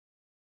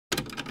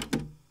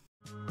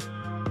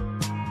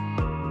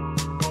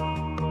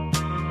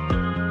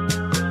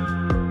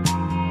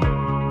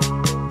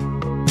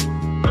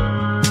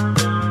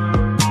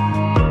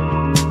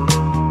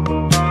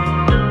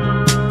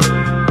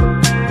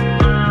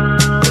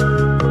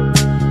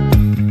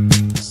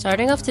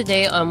Starting off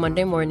today on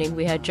Monday morning,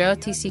 we had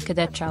jrotc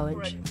Cadet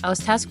Challenge. I was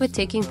tasked with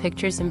taking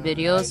pictures and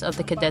videos of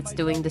the cadets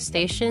doing the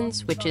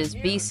stations, which is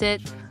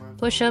V-sit,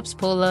 push-ups,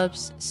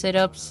 pull-ups,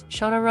 sit-ups,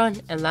 shoulder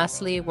run, and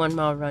lastly, 1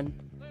 mile run.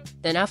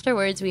 Then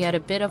afterwards, we had a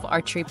bit of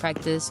archery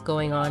practice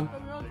going on.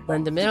 But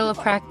in the middle of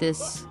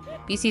practice,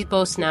 BC's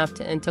bow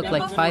snapped and took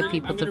like 5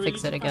 people to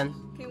fix it again.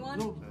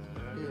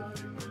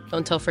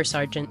 Don't tell for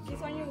Sergeant.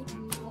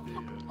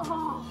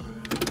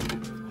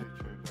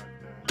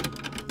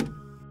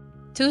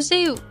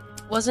 Tuesday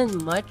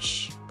wasn't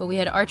much, but we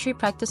had archery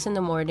practice in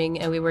the morning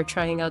and we were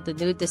trying out the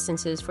new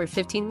distances for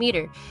 15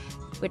 meter,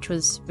 which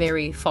was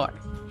very far.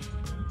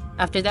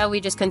 After that, we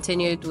just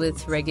continued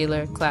with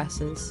regular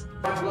classes.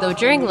 Though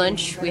during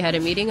lunch, we had a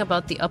meeting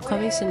about the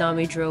upcoming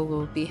tsunami drill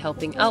we'll be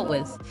helping out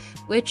with,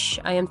 which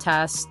I am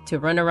tasked to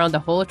run around the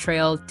whole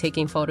trail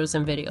taking photos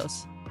and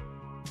videos.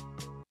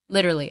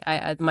 Literally,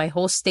 my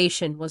whole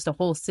station was the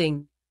whole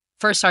thing.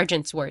 First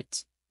Sergeant's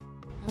words.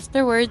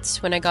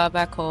 Afterwards, when I got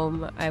back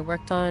home, I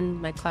worked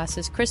on my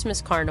class's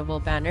Christmas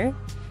Carnival banner.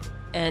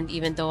 And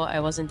even though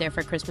I wasn't there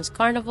for Christmas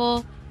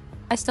Carnival,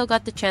 I still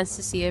got the chance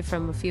to see it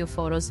from a few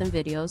photos and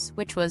videos,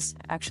 which was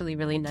actually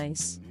really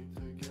nice.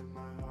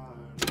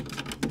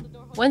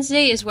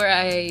 Wednesday is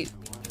where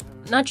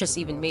not just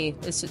even me,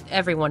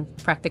 everyone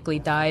practically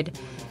died.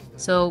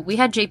 So we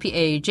had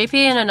JPA.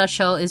 JPA in a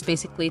nutshell is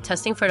basically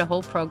testing for the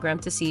whole program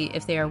to see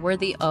if they are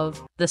worthy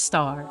of the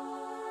star.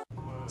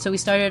 So we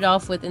started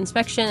off with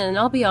inspection, and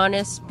I'll be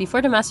honest,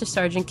 before the Master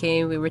Sergeant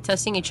came, we were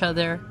testing each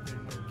other,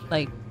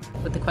 like,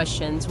 with the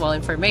questions while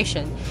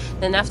information.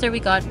 Then after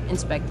we got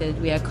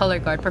inspected, we had color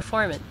guard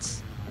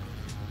performance.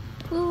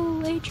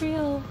 Ooh,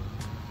 Adriel!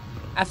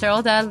 After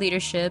all that,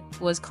 leadership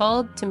was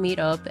called to meet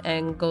up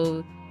and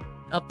go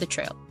up the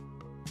trail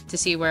to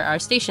see where our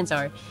stations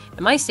are.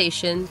 And my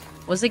station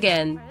was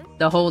again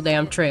the whole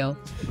damn trail.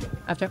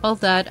 After all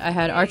that, I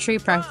had archery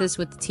practice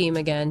with the team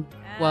again,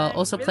 while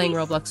also playing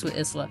Roblox with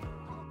Isla.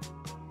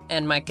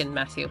 And Mike and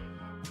Matthew.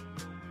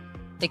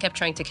 They kept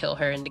trying to kill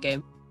her in the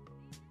game.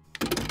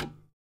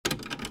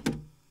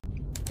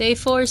 Day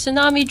 4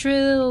 tsunami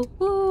drill!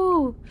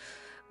 Woo!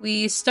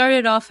 We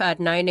started off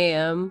at 9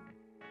 a.m.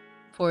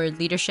 for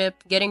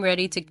leadership, getting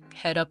ready to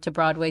head up to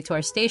Broadway to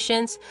our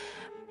stations.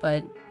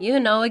 But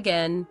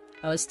again,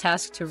 I was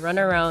tasked to run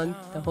around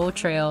the whole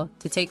trail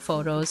to take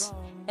photos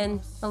and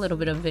a little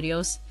bit of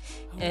videos.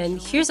 And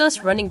here's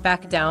us running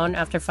back down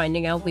after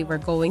finding out we were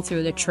going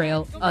through the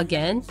trail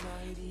again.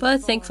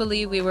 But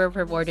thankfully, we were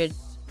rewarded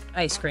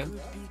ice cream.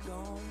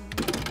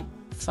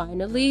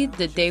 Finally,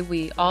 the day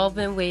we all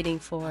been waiting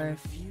for.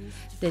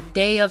 The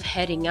day of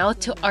heading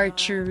out to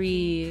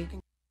archery.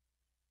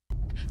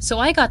 So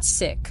I got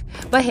sick.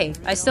 But hey,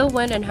 I still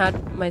went and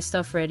had my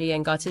stuff ready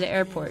and got to the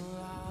airport.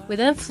 We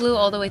then flew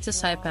all the way to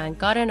Saipan,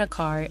 got in a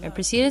car, and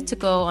proceeded to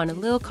go on a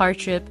little car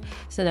trip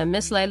so that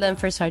Miss Lila and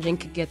First Sergeant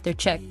could get their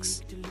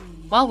checks.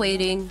 While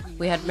waiting,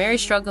 we had Mary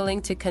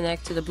struggling to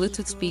connect to the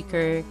Bluetooth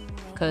speaker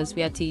because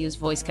we had to use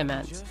voice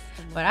commands.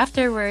 But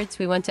afterwards,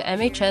 we went to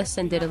MHS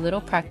and did a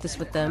little practice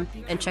with them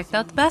and checked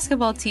out the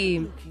basketball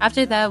team.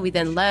 After that, we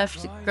then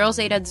left. Girls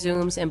ate at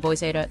Zooms and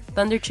boys ate at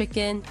Thunder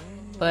Chicken.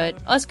 But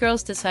us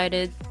girls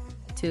decided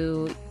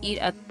to eat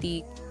at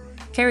the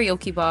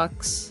karaoke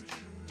box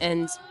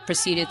and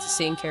proceeded to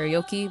sing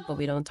karaoke, but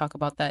we don't talk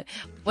about that.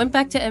 Went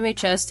back to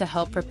MHS to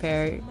help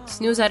prepare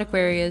Snooze at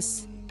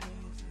Aquarius,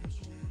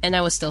 and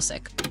I was still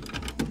sick.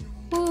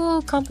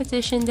 Ooh,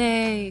 competition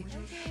day!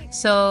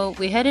 So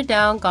we headed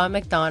down, got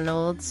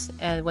McDonald's,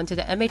 and went to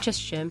the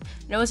MHS gym,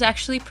 and it was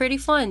actually pretty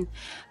fun.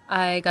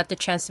 I got the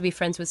chance to be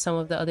friends with some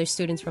of the other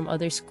students from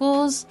other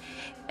schools,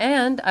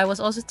 and I was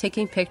also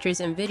taking pictures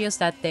and videos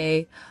that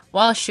day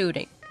while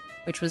shooting,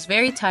 which was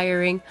very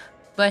tiring,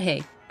 but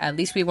hey, at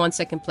least we won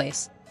second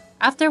place.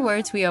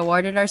 Afterwards, we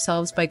awarded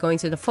ourselves by going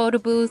to the photo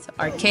booth,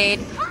 arcade,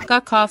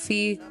 got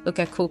coffee, look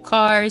at cool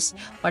cars,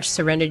 watched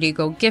Serenity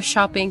go gift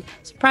shopping,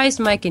 surprised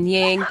Mike and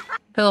Yang,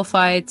 pillow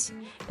fights,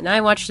 and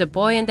I watched The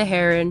Boy and the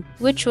Heron,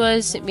 which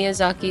was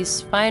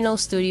Miyazaki's final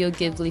Studio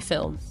Ghibli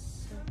film.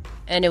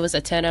 And it was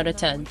a 10 out of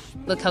 10.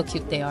 Look how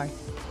cute they are.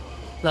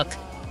 Look.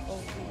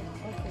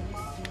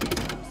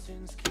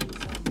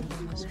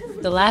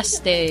 The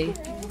last day,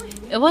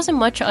 it wasn't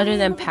much other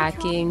than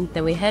packing,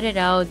 then we headed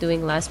out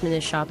doing last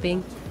minute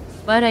shopping,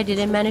 but I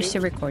didn't manage to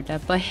record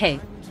that. But hey,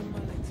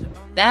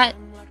 that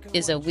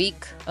is a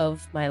week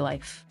of my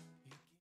life.